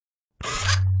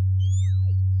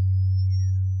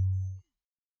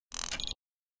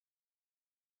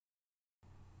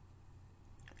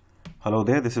Hello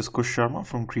there, this is Kush Sharma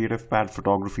from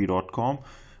creativepadphotography.com.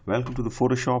 Welcome to the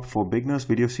Photoshop for Beginners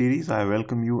video series. I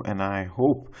welcome you and I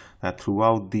hope that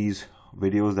throughout these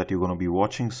videos that you're going to be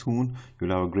watching soon, you'll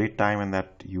have a great time and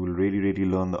that you will really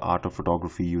learn the art of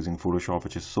photography using Photoshop,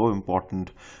 which is so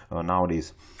important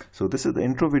nowadays. So this is the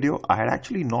intro video. I had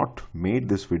actually not made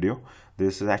this video.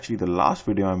 This is actually the last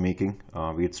video I'm making.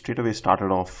 We had straight away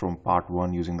started off from part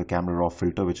 1 using the camera raw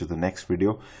filter, which is the next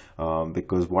video,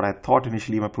 because what I thought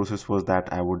initially my process was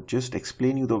that I would just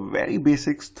explain you the very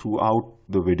basics throughout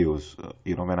the videos,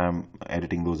 when I'm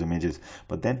editing those images.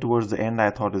 But then towards the end I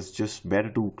thought it's just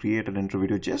better to create an intro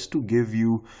video just to give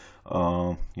you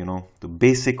the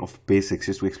basic of basics,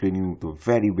 just to explain you the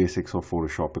very basics of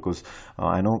Photoshop, because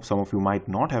I know some of you might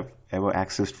not have ever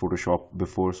accessed Photoshop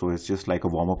before, so it's just like a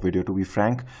warm-up video. To be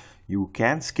frank, you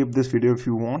can skip this video if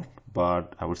you want,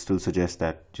 but I would still suggest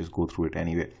that just go through it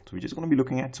anyway. So we're just going to be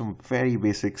looking at some very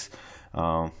basics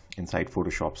inside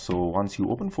Photoshop. So once you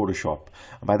open Photoshop,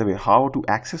 by the way, how to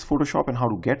access Photoshop and how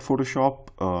to get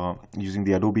Photoshop using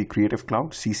the Adobe Creative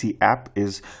Cloud CC app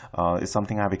is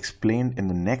something I've explained in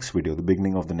the next video, the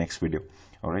beginning of the next video.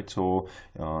 All right, so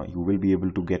you will be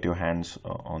able to get your hands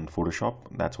on Photoshop.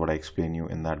 That's what I explained you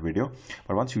in that video.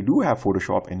 But once you do have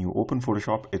Photoshop and you open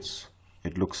Photoshop,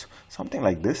 it looks something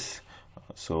like this.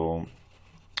 So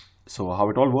how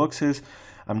it all works is,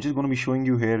 I'm just going to be showing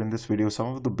you here in this video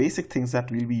some of the basic things that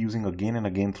we'll be using again and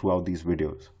again throughout these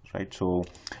videos, right? So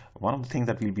one of the things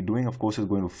that we'll be doing, of course, is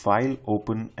going to File,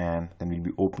 Open, and then we'll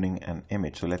be opening an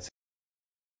image. So let's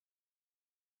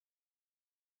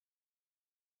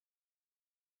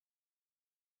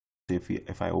say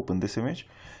if I open this image,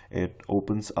 it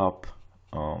opens up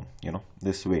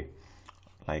this way,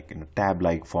 like in a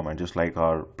tab-like format, just like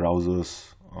our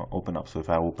browsers open up. So if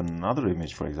I open another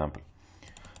image, for example,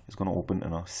 it's going to open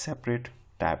in a separate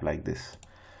tab like this.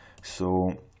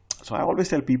 So I always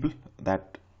tell people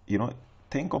that,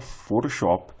 think of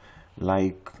Photoshop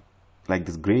like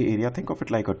this gray area. Think of it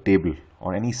like a table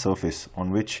or any surface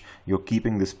on which you're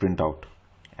keeping this printout.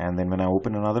 And then when I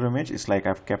open another image, it's like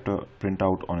I've kept a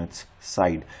printout on its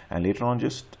side. And later on,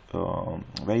 just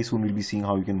very soon, we'll be seeing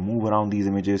how you can move around these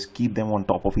images, keep them on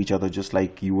top of each other, just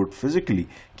like you would physically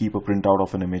keep a printout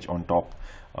of an image on top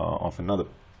of another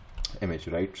image,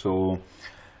 right? So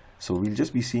we'll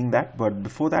just be seeing that. But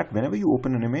before that, whenever you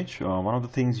open an image, one of the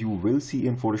things you will see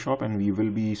in Photoshop, and we will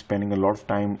be spending a lot of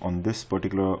time on this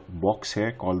particular box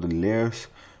here called the layers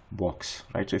box,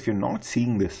 right? So if you're not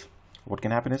seeing this, what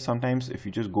can happen is sometimes if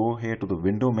you just go here to the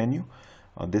window menu,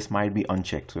 this might be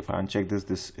unchecked. So if I uncheck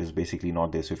this is basically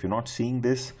not there. So if you're not seeing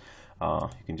this, you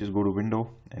can just go to window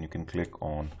and you can click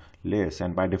on layers,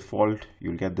 and by default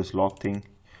you'll get this lock thing.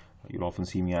 You'll often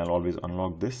see me, I'll always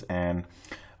unlock this. And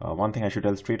one thing I should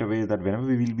tell straight away is that whenever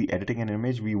we will be editing an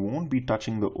image, we won't be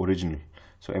touching the original.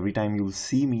 So every time you'll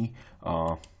see me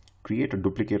create a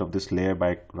duplicate of this layer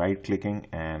by right clicking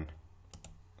and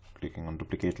clicking on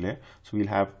duplicate layer. So we'll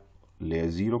have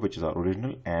layer 0, which is our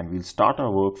original, and we'll start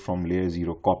our work from layer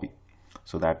 0 copy,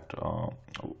 so that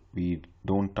we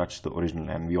don't touch the original,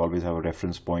 and we always have a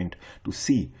reference point to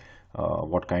see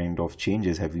what kind of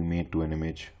changes have we made to an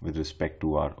image with respect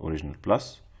to our original.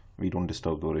 Plus we don't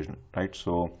disturb the original, right?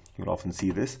 So you'll often see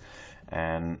this.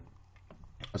 And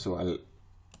so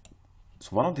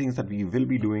one of the things that we will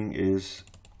be doing is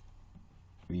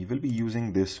we will be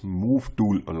using this move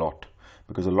tool a lot,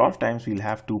 because a lot of times we'll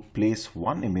have to place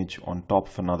one image on top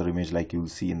of another image, like you'll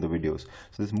see in the videos.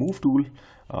 So this move tool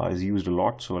is used a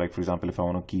lot. So like, for example, if I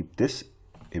want to keep this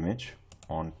image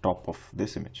on top of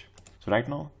this image, so right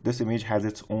now this image has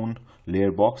its own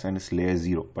layer box and it's layer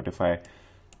 0. But if I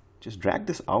just drag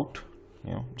this out,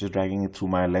 just dragging it through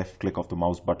my left click of the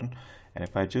mouse button, and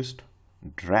if I just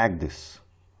drag this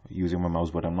using my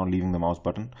mouse button, I'm not leaving the mouse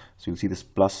button, so you'll see this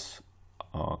plus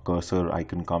cursor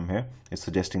icon come here. It's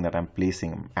suggesting that I'm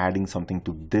adding something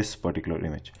to this particular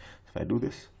image. If I do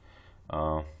this,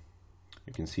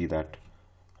 you can see that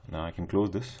now I can close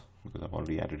this because I've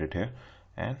already added it here,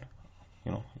 and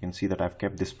you can see that I've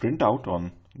kept this printout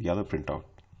on the other printout.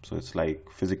 So it's like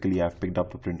physically I've picked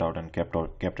up the printout and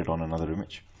kept it on another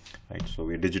image, right? So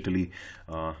we're digitally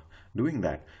doing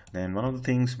that. Then one of the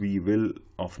things we will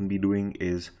often be doing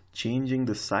is changing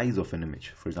the size of an image.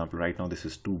 For example, right now this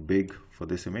is too big for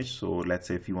this image, so let's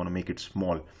say if you want to make it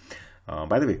small.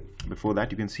 By the way, before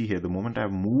that, you can see here, the moment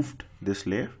I've moved this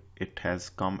layer, it has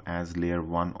come as layer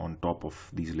 1 on top of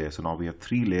these layers. So now we have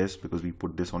 3 layers because we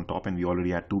put this on top, and we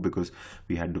already had 2 because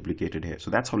we had duplicated here.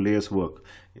 So that's how layers work.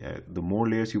 The more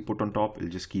layers you put on top, it'll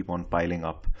just keep on piling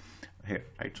up here,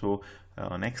 right? So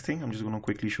next thing, I'm just going to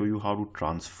quickly show you how to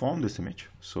transform this image.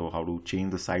 So how to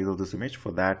change the size of this image.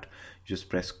 For that, you just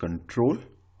press Control,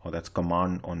 or that's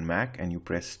Command on Mac, and you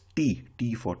press T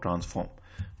for transform,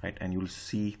 right? And you'll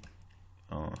see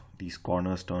these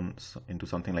corners turn into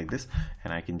something like this,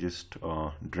 and I can just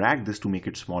drag this to make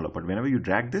it smaller. But whenever you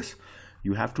drag this,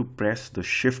 you have to press the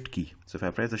Shift key. So if I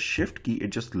press the Shift key, it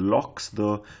just locks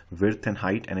the width and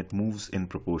height, and it moves in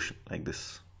proportion like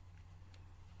this,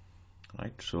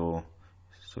 right? So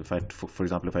if I, for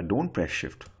example, if I don't press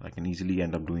Shift, I can easily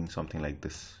end up doing something like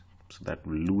this. So that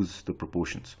will lose the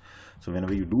proportions. So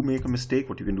whenever you do make a mistake,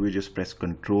 what you can do is just press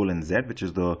Control and Z, which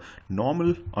is the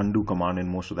normal undo command in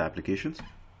most of the applications.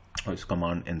 Or it's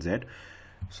Command and Z.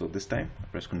 So this time I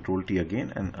press Control T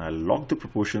again, and I'll lock the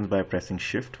proportions by pressing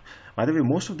Shift. By the way,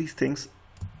 most of these things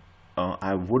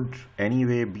I would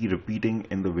anyway be repeating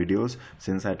in the videos,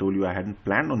 since I told you I hadn't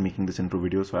planned on making this intro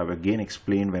video. So I've again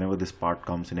explained whenever this part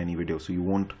comes in any video, so you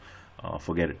won't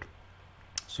forget it.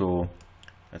 So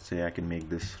let's say I can make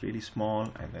this really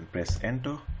small and then press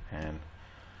Enter, and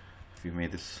if you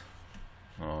made this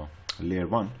layer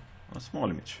 1 a small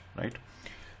image, right?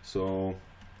 So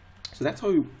that's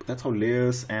how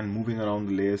layers and moving around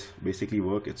the layers basically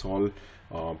work. It's all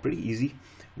pretty easy.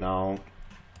 Now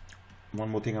one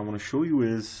more thing I want to show you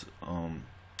is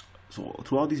so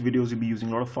throughout these videos we'll be using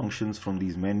a lot of functions from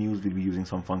these menus. We'll be using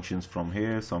some functions from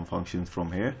here, some functions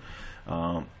from here.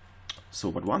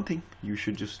 But one thing you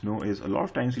should just know is a lot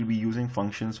of times we'll be using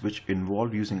functions which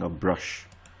involve using a brush,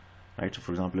 right? So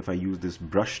for example, if I use this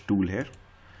brush tool here,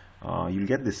 you'll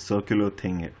get this circular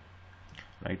thing here,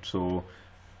 right? So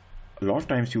a lot of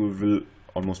times you will,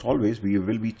 almost always, we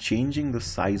will be changing the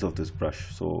size of this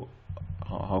brush. So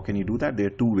how can you do that? There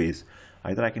are two ways.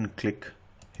 Either I can click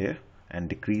here and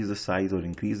decrease the size or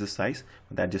increase the size,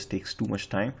 but that just takes too much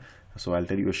time. So I'll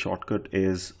tell you a shortcut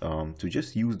is to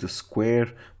just use the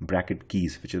square bracket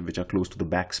keys, which are close to the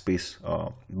backspace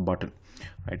button,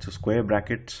 right? So square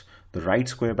brackets, the right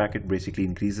square bracket basically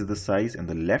increases the size, and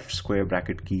the left square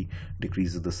bracket key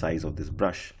decreases the size of this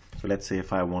brush. So let's say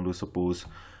if I want to suppose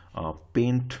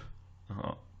paint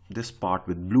this part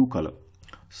with blue color.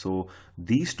 So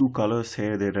these two colors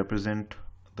here, they represent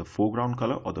the foreground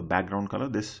color or the background color.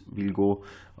 This will go,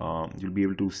 you'll be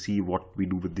able to see what we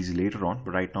do with these later on,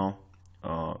 but right now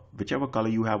whichever color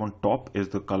you have on top is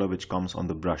the color which comes on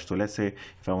the brush. So let's say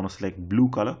if I want to select blue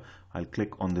color, I'll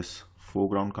click on this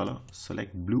foreground color,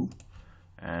 select blue,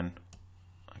 and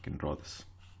I can draw this,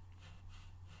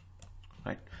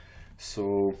 right?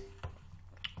 So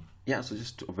yeah, so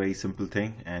just a very simple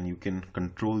thing, and you can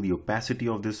control the opacity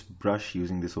of this brush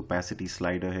using this opacity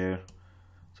slider here.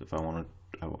 So if I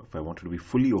want it to be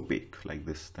fully opaque like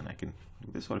this, then I can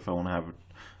do this, or if I want to have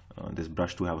this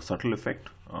brush to have a subtle effect,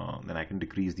 then I can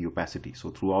decrease the opacity.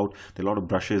 So throughout, there are a lot of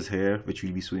brushes here which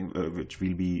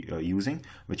we'll be using,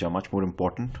 which are much more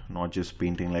important, not just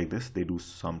painting like this. They do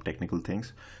some technical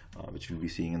things which we'll be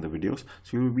seeing in the videos.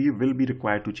 So we will be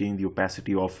required to change the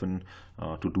opacity often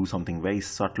to do something very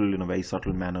subtle, in a very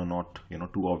subtle manner, not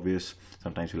too obvious.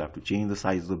 Sometimes you'll have to change the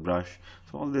size of the brush.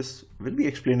 So all this will be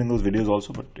explained in those videos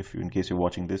also, but if you, in case you're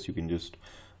watching this, you can just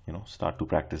start to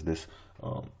practice this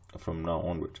from now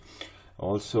onwards.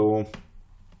 Also,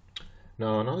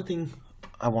 now another thing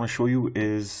I want to show you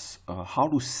is how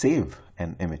to save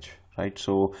an image, right?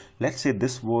 So let's say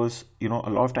this was, a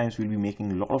lot of times we'll be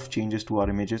making a lot of changes to our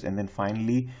images, and then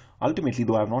finally, ultimately,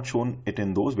 though I have not shown it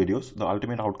in those videos, the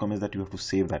ultimate outcome is that you have to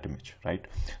save that image, right?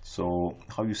 So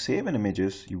how you save an image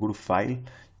is you go to File,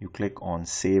 you click on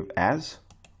Save As,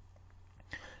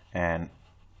 and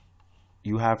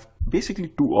you have basically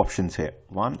two options here.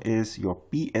 One is your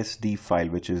PSD file,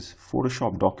 which is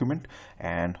Photoshop document,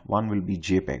 and one will be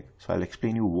JPEG. So I'll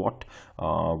explain you what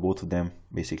both of them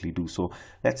basically do. So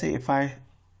let's say if I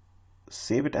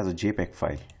save it as a JPEG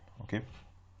file, okay,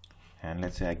 and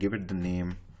let's say I give it the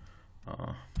name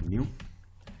new,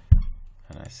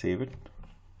 and I save it,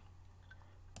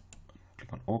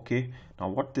 click on OK. Now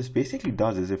what this basically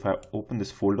does is, if I open this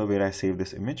folder where I save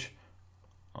this image,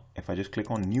 if I just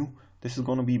click on new, this is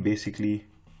going to be basically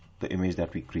the image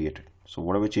that we created. So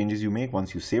whatever changes you make,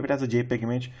 once you save it as a JPEG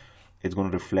image, it's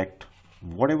going to reflect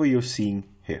whatever you're seeing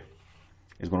here.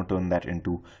 It's going to turn that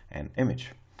into an image.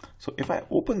 So if I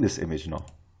open this image now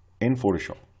in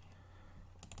Photoshop,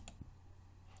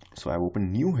 so I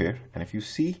open new here, and if you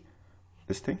see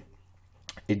this thing,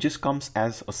 it just comes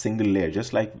as a single layer.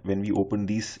 Just like when we open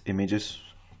these images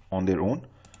on their own,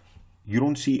 you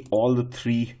don't see all the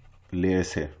three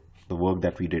layers here, the work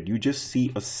that we did. You just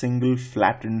see a single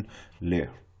flattened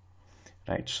layer,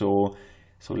 right? So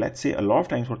So let's say a lot of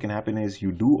times what can happen is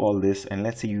you do all this, and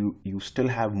let's say you still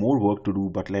have more work to do,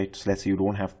 but let's say you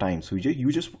don't have time. So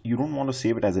you don't want to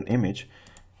save it as an image,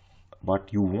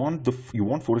 but you want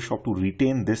Photoshop to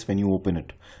retain this when you open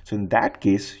it. So in that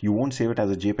case, you won't save it as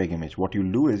a JPEG image. What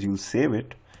you'll do is you'll save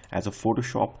it as a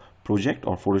Photoshop project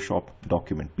or Photoshop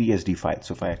document, PSD file.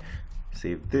 So if I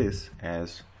save this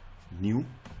as new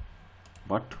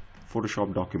but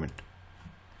Photoshop document,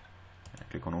 I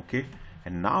click on OK,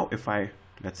 and now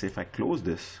let's say if I close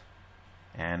this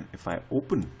and if I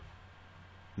open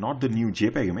not the new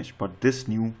JPEG image but this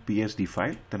new PSD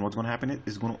file, then what's going to happen is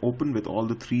it's going to open with all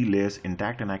the 3 layers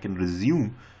intact, and I can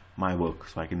resume my work.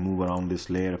 So I can move around this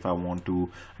layer if I want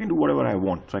to. I can do whatever I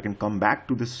want. So I can come back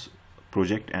to this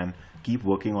project and keep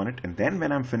working on it, and then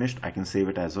when I'm finished I can save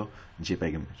it as a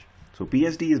JPEG image. So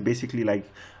PSD is basically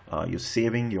like you're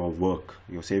saving your work,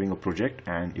 you're saving a project,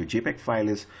 and your JPEG file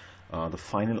is the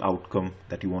final outcome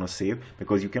that you want to save,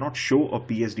 because you cannot show a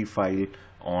PSD file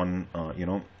on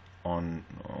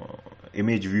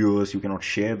image viewers. You cannot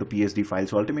share the PSD file.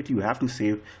 So ultimately you have to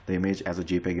save the image as a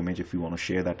JPEG image if you want to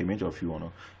share that image, or if you want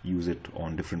to use it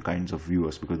on different kinds of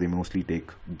viewers, because they mostly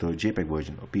take the JPEG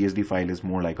version. A PSD file is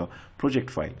more like a project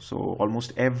file. So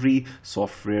almost every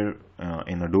software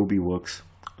in Adobe works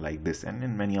like this, and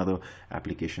in many other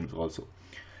applications also.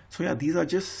 So yeah, these are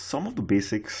just some of the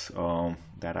basics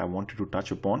that I wanted to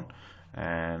touch upon,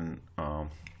 and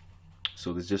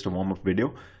so this is just a warm-up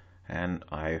video, and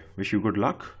I wish you good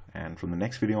luck. And from the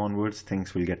next video onwards,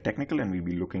 things will get technical, and we'll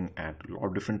be looking at a lot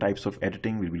of different types of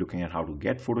editing. We'll be looking at how to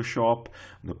get Photoshop,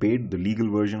 the legal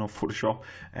version of Photoshop,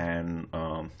 and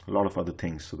a lot of other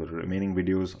things. So the remaining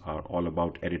videos are all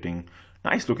about editing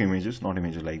nice looking images, not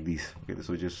images like these. Okay, this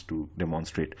was just to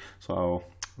demonstrate. So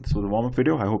this was a warm-up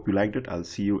video. I hope you liked it. I'll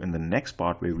see you in the next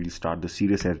part where we'll start the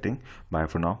serious editing. Bye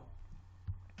for now.